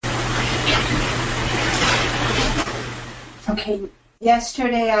Okay,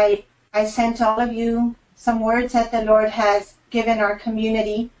 yesterday I sent all of you some words that the Lord has given our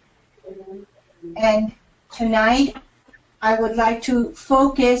community. And tonight I would like to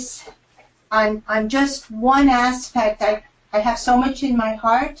focus on just one aspect. I have so much in my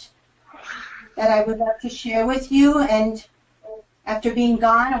heart that I would love to share with you. And after being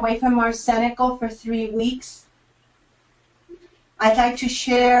gone away from Arsenical for 3 weeks, I'd like to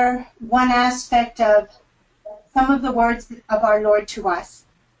share one aspect of some of the words of our Lord to us.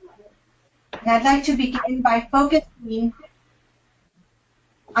 And I'd like to begin by focusing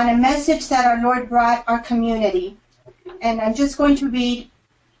on a message that our Lord brought our community. And I'm just going to read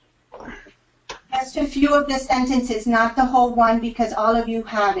just a few of the sentences, not the whole one, because all of you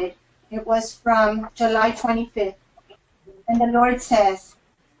have it. It was from July 25th. And the Lord says,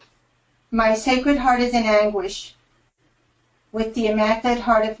 "My Sacred Heart is in anguish with the Immaculate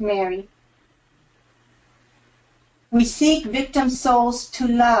Heart of Mary. We seek victim souls to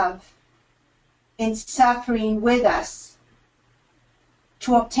love in suffering with us,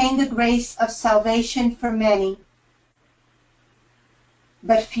 to obtain the grace of salvation for many,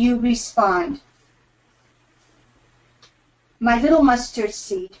 but few respond. My little mustard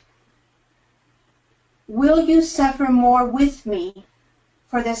seed, will you suffer more with me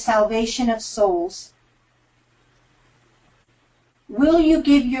for the salvation of souls? Will you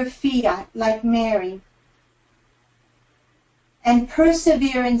give your fiat like Mary and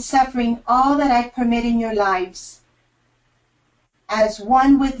persevere in suffering all that I permit in your lives as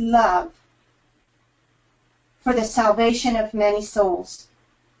one with love for the salvation of many souls?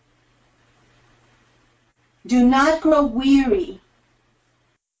 Do not grow weary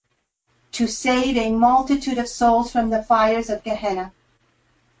to save a multitude of souls from the fires of Gehenna.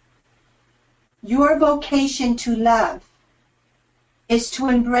 Your vocation to love is to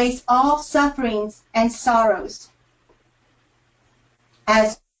embrace all sufferings and sorrows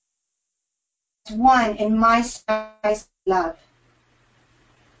as one in my size love.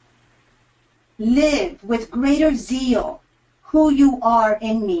 Live with greater zeal who you are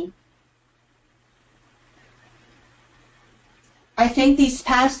in me." I think these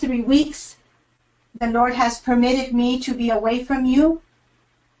past 3 weeks, the Lord has permitted me to be away from you,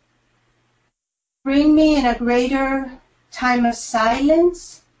 bring me in a greater time of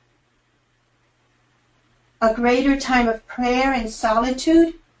silence, a greater time of prayer and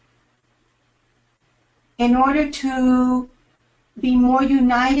solitude, in order to be more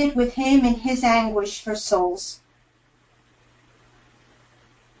united with Him in His anguish for souls.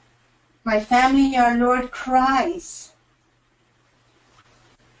 My family, our Lord cries.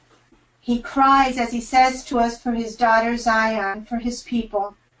 He cries, as He says to us, for His daughter Zion, for His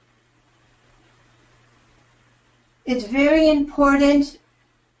people. It's very important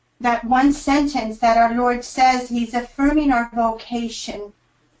that one sentence that our Lord says, He's affirming our vocation.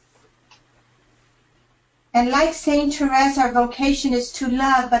 And like Saint Therese, our vocation is to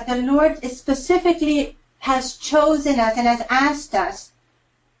love, but the Lord specifically has chosen us and has asked us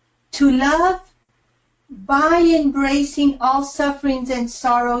to love by embracing all sufferings and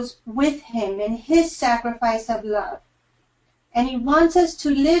sorrows with Him in His sacrifice of love. And He wants us to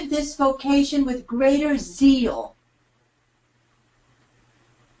live this vocation with greater zeal.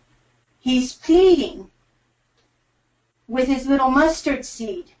 He's pleading with His little mustard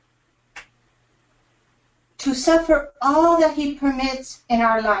seed to suffer all that He permits in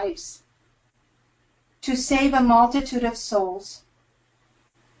our lives, to save a multitude of souls.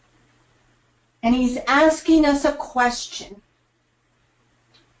 And He's asking us a question.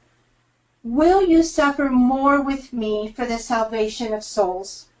 Will you suffer more with me for the salvation of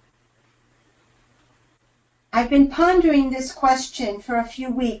souls? I've been pondering this question for a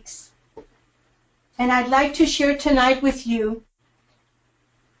few weeks. And I'd like to share tonight with you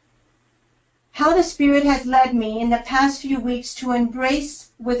how the Spirit has led me in the past few weeks to embrace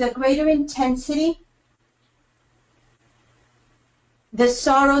with a greater intensity the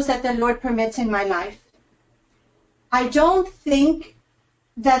sorrows that the Lord permits in my life. I don't think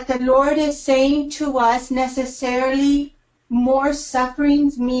that the Lord is saying to us necessarily more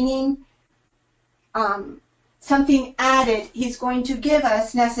sufferings, meaning something added He's going to give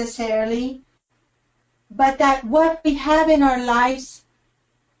us necessarily, but that what we have in our lives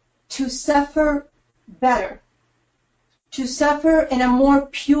to suffer better, to suffer in a more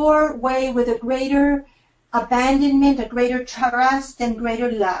pure way with a greater abandonment, a greater trust, and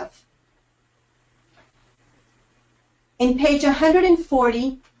greater love. In page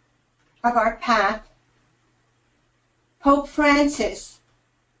 140 of our path, Pope Francis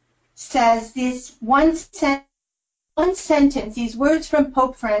says this one sentence, these words from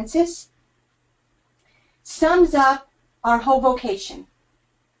Pope Francis, sums up our whole vocation.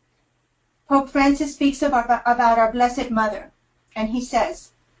 Pope Francis speaks about our Blessed Mother, and he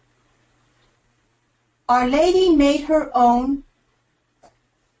says, Our Lady made her own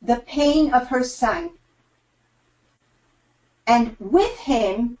the pain of her Son, and with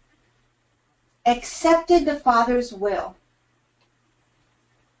him accepted the Father's will.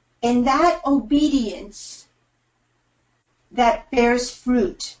 In that obedience that bears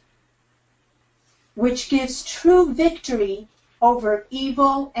fruit, which gives true victory over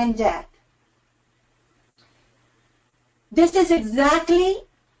evil and death. This is exactly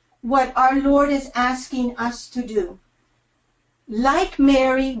what our Lord is asking us to do. Like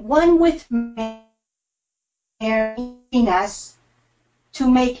Mary, one with Mary in us, to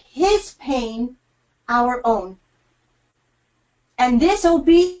make his pain our own. And this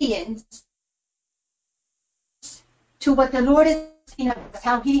obedience to what the Lord is asking of us,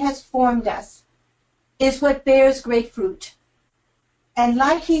 how he has formed us, is what bears great fruit. And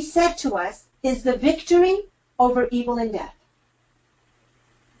like he said to us, is the victory over evil and death.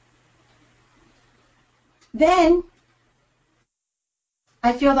 Then,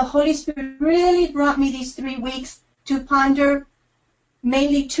 I feel the Holy Spirit really brought me these 3 weeks to ponder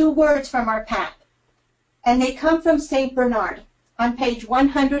mainly 2 words from our path. And they come from St. Bernard on page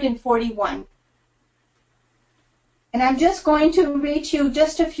 141. And I'm just going to read to you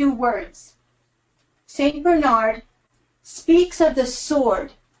just a few words. St. Bernard speaks of the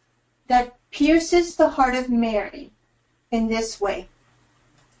sword that pierces the heart of Mary in this way.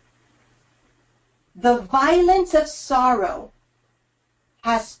 The violence of sorrow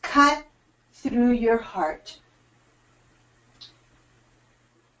has cut through your heart.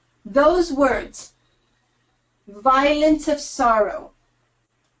 Those words, violence of sorrow,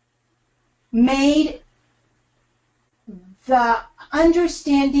 made the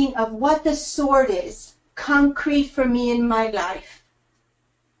understanding of what the sword is concrete for me in my life.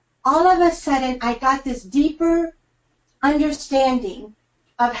 All of a sudden, I got this deeper understanding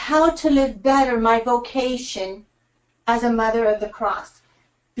of how to live better my vocation as a mother of the cross,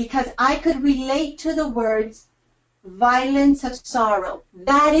 because I could relate to the words violence of sorrow.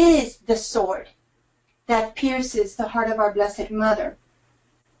 That is the sword that pierces the heart of our Blessed Mother.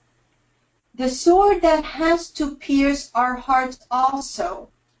 The sword that has to pierce our hearts also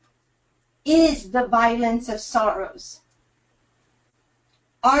is the violence of sorrows.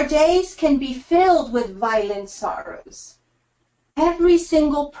 Our days can be filled with violent sorrows. Every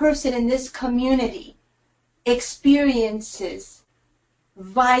single person in this community experiences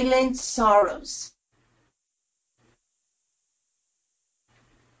violent sorrows.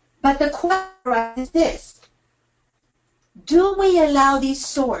 But the question is this: do we allow these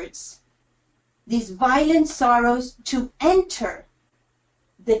swords, these violent sorrows, to enter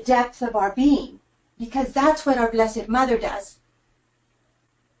the depth of our being? Because that's what our Blessed Mother does.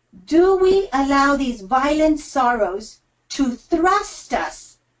 Do we allow these violent sorrows to thrust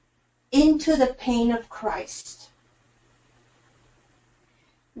us into the pain of Christ?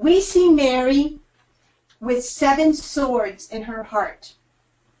 We see Mary with 7 swords in her heart.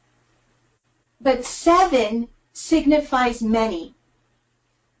 But 7 signifies many.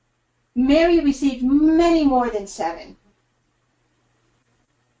 Mary received many more than 7.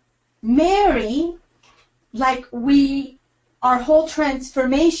 Mary, like our whole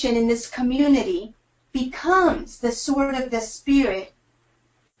transformation in this community, becomes the sword of the Spirit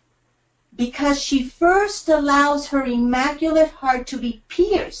because she first allows her immaculate heart to be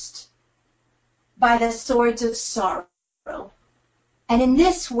pierced by the swords of sorrow. And in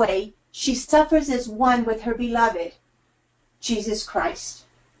this way, she suffers as one with her beloved, Jesus Christ.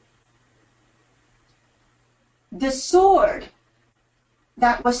 The sword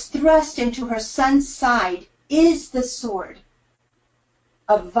that was thrust into her Son's side is the sword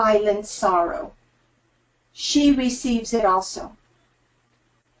of violent sorrow. She receives it also.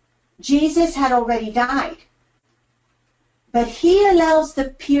 Jesus had already died, but he allows the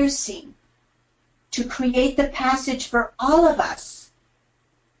piercing to create the passage for all of us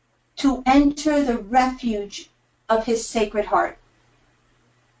to enter the refuge of his Sacred Heart.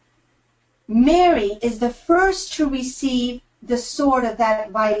 Mary is the first to receive the sword of that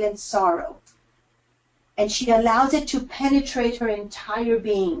violent sorrow, and she allows it to penetrate her entire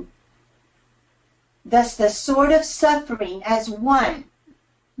being. Thus, the sword of suffering as one,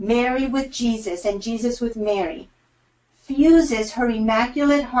 Mary with Jesus and Jesus with Mary, fuses her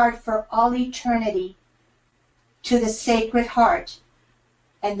immaculate heart for all eternity to the Sacred Heart,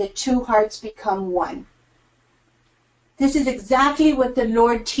 and the 2 hearts become one. This is exactly what the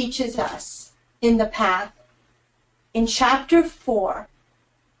Lord teaches us in the path. In chapter 4,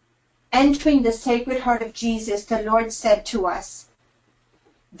 entering the Sacred Heart of Jesus, the Lord said to us,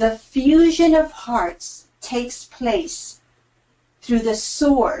 the fusion of hearts takes place through the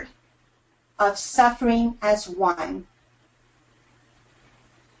sword of suffering as one.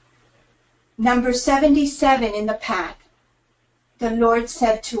 Number 77 in the pack, the Lord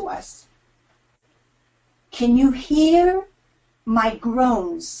said to us, can you hear my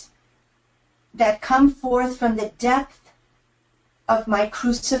groans that come forth from the depth of my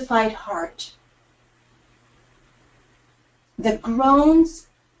crucified heart? The groans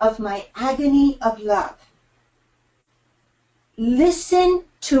of my agony of love. Listen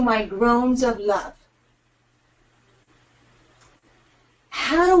to my groans of love.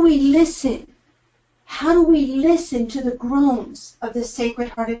 How do we listen? How do we listen to the groans of the Sacred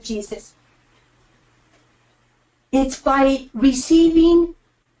Heart of Jesus? It's by receiving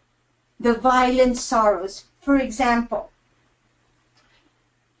the violent sorrows. For example,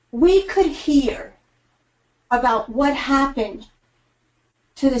 we could hear about what happened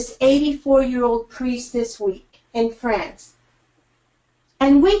to this 84-year-old priest this week in France.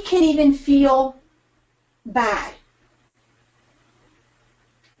 And we can even feel bad.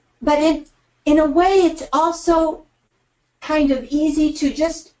 But in a way, it's also kind of easy to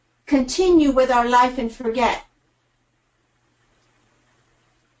just continue with our life and forget.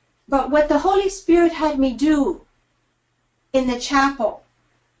 But what the Holy Spirit had me do in the chapel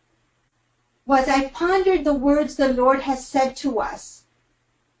was I pondered the words the Lord has said to us.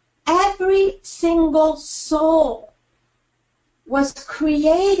 Every single soul was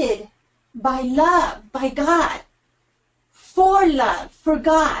created by love, by God, for love, for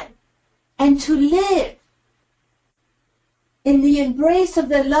God, and to live in the embrace of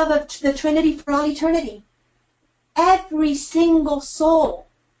the love of the Trinity for all eternity. Every single soul.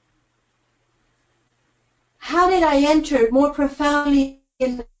 How did I enter more profoundly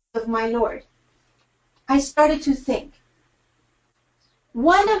in the love of my Lord? I started to think.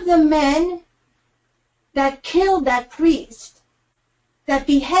 One of the men that killed that priest, that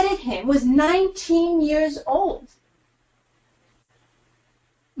beheaded him, was 19 years old.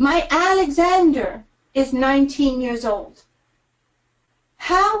 My Alexander is 19 years old.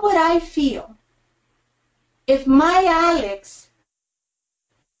 How would I feel if my Alex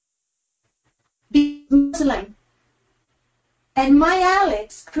be Muslim and my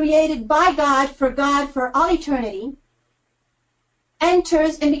Alex, created by God for all eternity,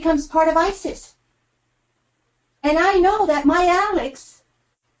 enters and becomes part of ISIS? And I know that my Alex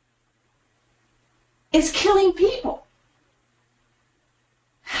is killing people.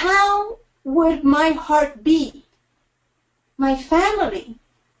 How would my heart be? My family?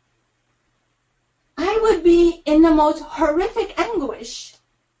 I would be in the most horrific anguish.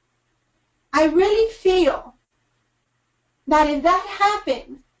 I really feel that if that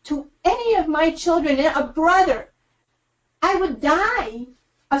happened to any of my children, a brother, I would die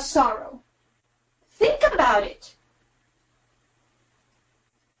of sorrow. Think about it.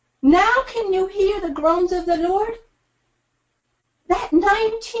 Now can you hear the groans of the Lord? That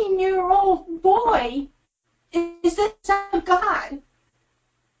 19-year-old boy is the Son of God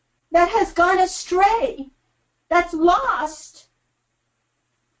that has gone astray, that's lost.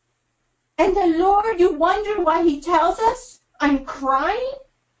 And the Lord, you wonder why He tells us, I'm crying?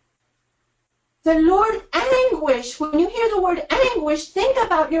 The Lord anguish, when you hear the word anguish, think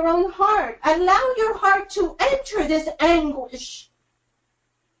about your own heart. Allow your heart to enter this anguish.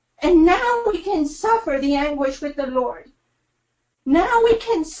 And now we can suffer the anguish with the Lord. Now we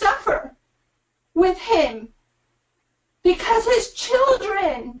can suffer with Him because His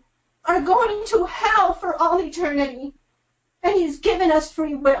children are going to hell for all eternity. And He's given us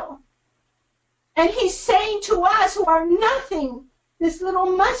free will. And He's saying to us who are nothing, this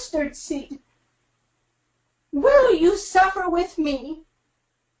little mustard seed, will you suffer with me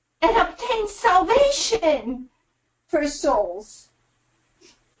and obtain salvation for souls?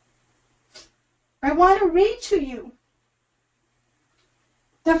 I want to read to you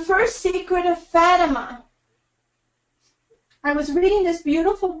the first secret of Fatima. I was reading this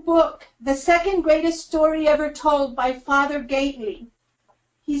beautiful book, The Second Greatest Story Ever Told by Father Gately.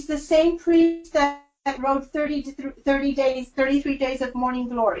 He's the same priest that wrote 33 Days of Morning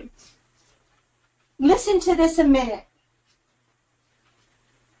Glory. Listen to this a minute.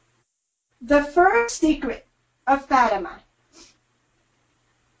 The first secret of Fatima.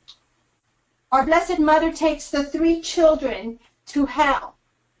 Our Blessed Mother takes the 3 children to hell,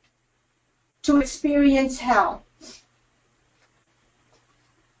 to experience hell.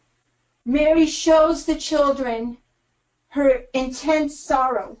 Mary shows the children her intense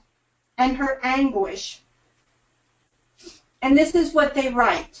sorrow and her anguish. And this is what they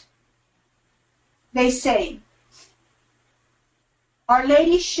write. they say, Our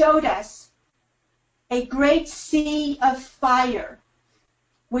Lady showed us a great sea of fire,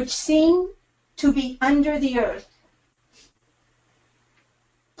 which seemed to be under the earth.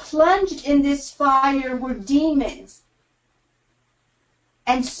 Plunged in this fire were demons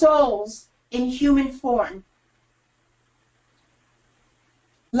and souls in human form,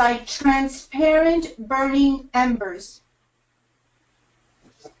 like transparent burning embers,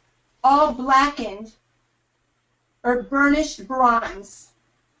 all blackened or burnished bronze,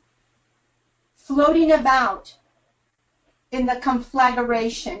 floating about in the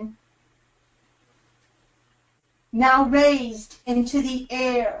conflagration, now raised into the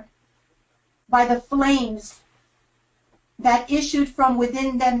air by the flames that issued from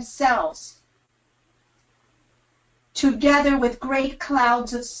within themselves, together with great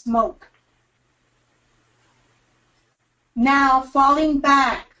clouds of smoke, now falling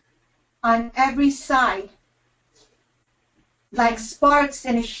back on every side like sparks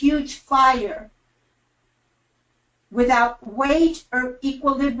in a huge fire, without weight or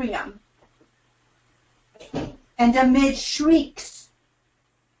equilibrium, and amid shrieks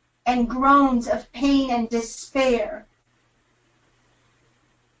and groans of pain and despair,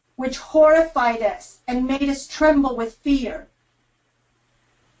 which horrified us and made us tremble with fear.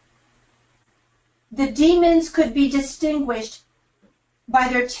 The demons could be distinguished by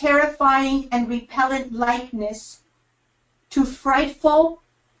their terrifying and repellent likeness to frightful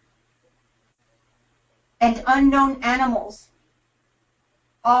and unknown animals,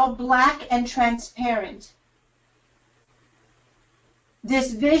 all black and transparent.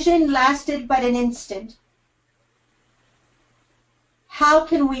 This vision lasted but an instant. How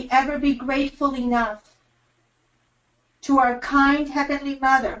can we ever be grateful enough to our kind Heavenly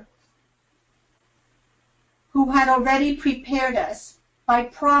Mother, who had already prepared us by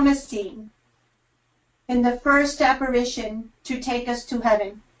promising in the first apparition to take us to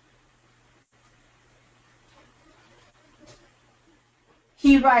heaven?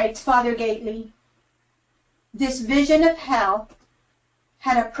 He writes, Father Gately, this vision of hell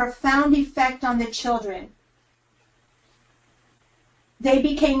had a profound effect on the children. They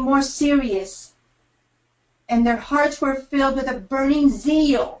became more serious, and their hearts were filled with a burning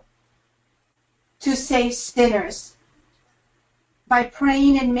zeal to save sinners by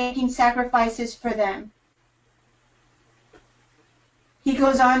praying and making sacrifices for them. He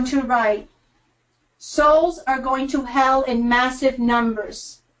goes on to write, souls are going to hell in massive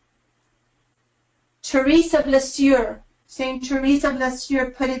numbers. Therese of Lisieux, Saint Therese of Lisieux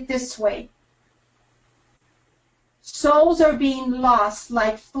put it this way: souls are being lost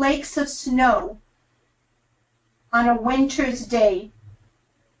like flakes of snow on a winter's day,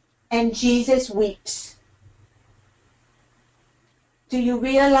 and Jesus weeps. Do you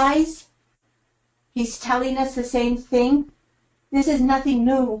realize he's telling us the same thing? This is nothing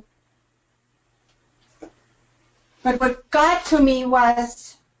new. But what got to me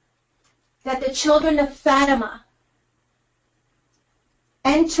was that the children of Fatima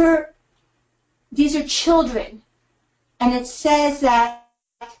enter, these are children, and it says that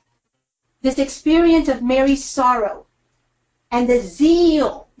this experience of Mary's sorrow and the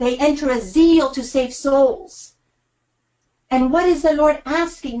zeal, they enter a zeal to save souls. And what is the Lord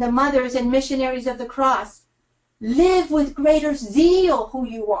asking the mothers and missionaries of the cross? Live with greater zeal who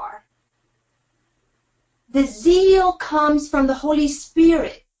you are. The zeal comes from the Holy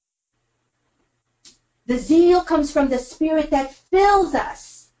Spirit. The zeal comes from the Spirit that fills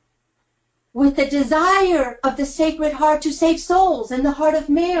us with the desire of the Sacred Heart to save souls in the heart of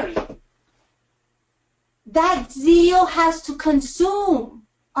Mary. That zeal has to consume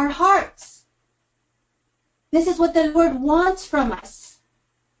our hearts. This is what the Lord wants from us.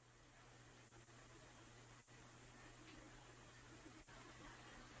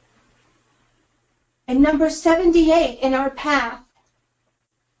 In number 78 in our path,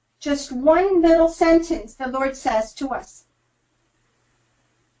 just one little sentence the Lord says to us.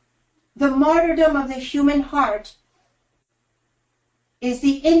 The martyrdom of the human heart is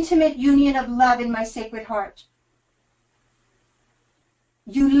the intimate union of love in my Sacred Heart.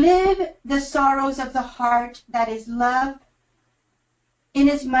 You live the sorrows of the heart that is love,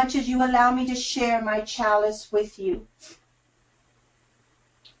 inasmuch as you allow me to share my chalice with you.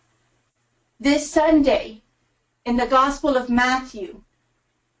 This Sunday, in the Gospel of Matthew,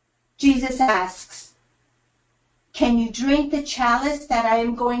 Jesus asks, can you drink the chalice that I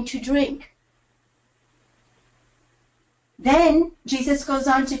am going to drink? Then Jesus goes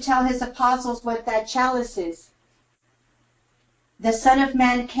on to tell his apostles what that chalice is. The Son of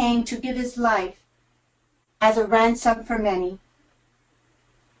Man came to give his life as a ransom for many.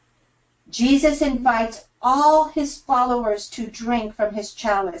 Jesus invites all his followers to drink from his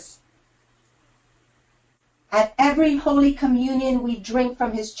chalice. At every Holy Communion, we drink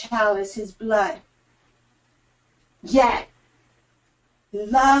from his chalice, his blood. Yet,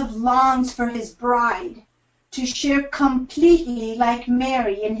 love longs for his bride to share completely like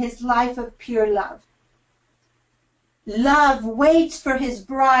Mary in his life of pure love. Love waits for his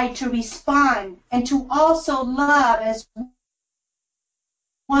bride to respond and to also love as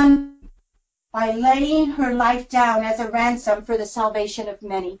one by laying her life down as a ransom for the salvation of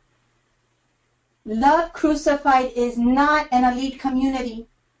many. Love Crucified is not an elite community.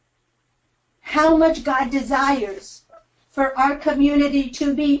 How much God desires for our community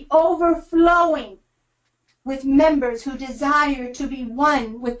to be overflowing with members who desire to be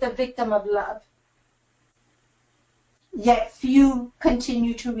one with the victim of love. Yet few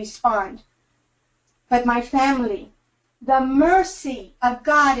continue to respond. But my family, the mercy of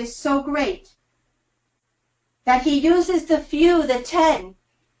God is so great that he uses the few, the 10.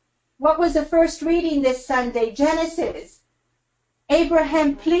 What was the first reading this Sunday? Genesis.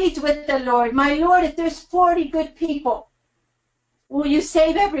 Abraham pleads with the Lord, my Lord, if there's 40 good people, will you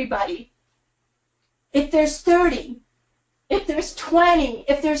save everybody? If there's 30, if there's 20,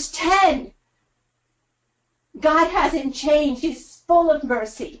 if there's 10, God hasn't changed. He's full of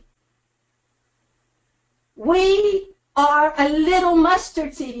mercy. We are a little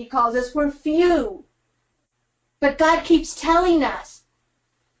mustard seed, he calls us. We're few. But God keeps telling us,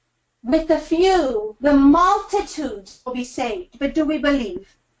 with the few, the multitudes will be saved. But do we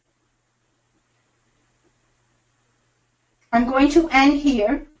believe? I'm going to end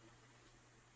here.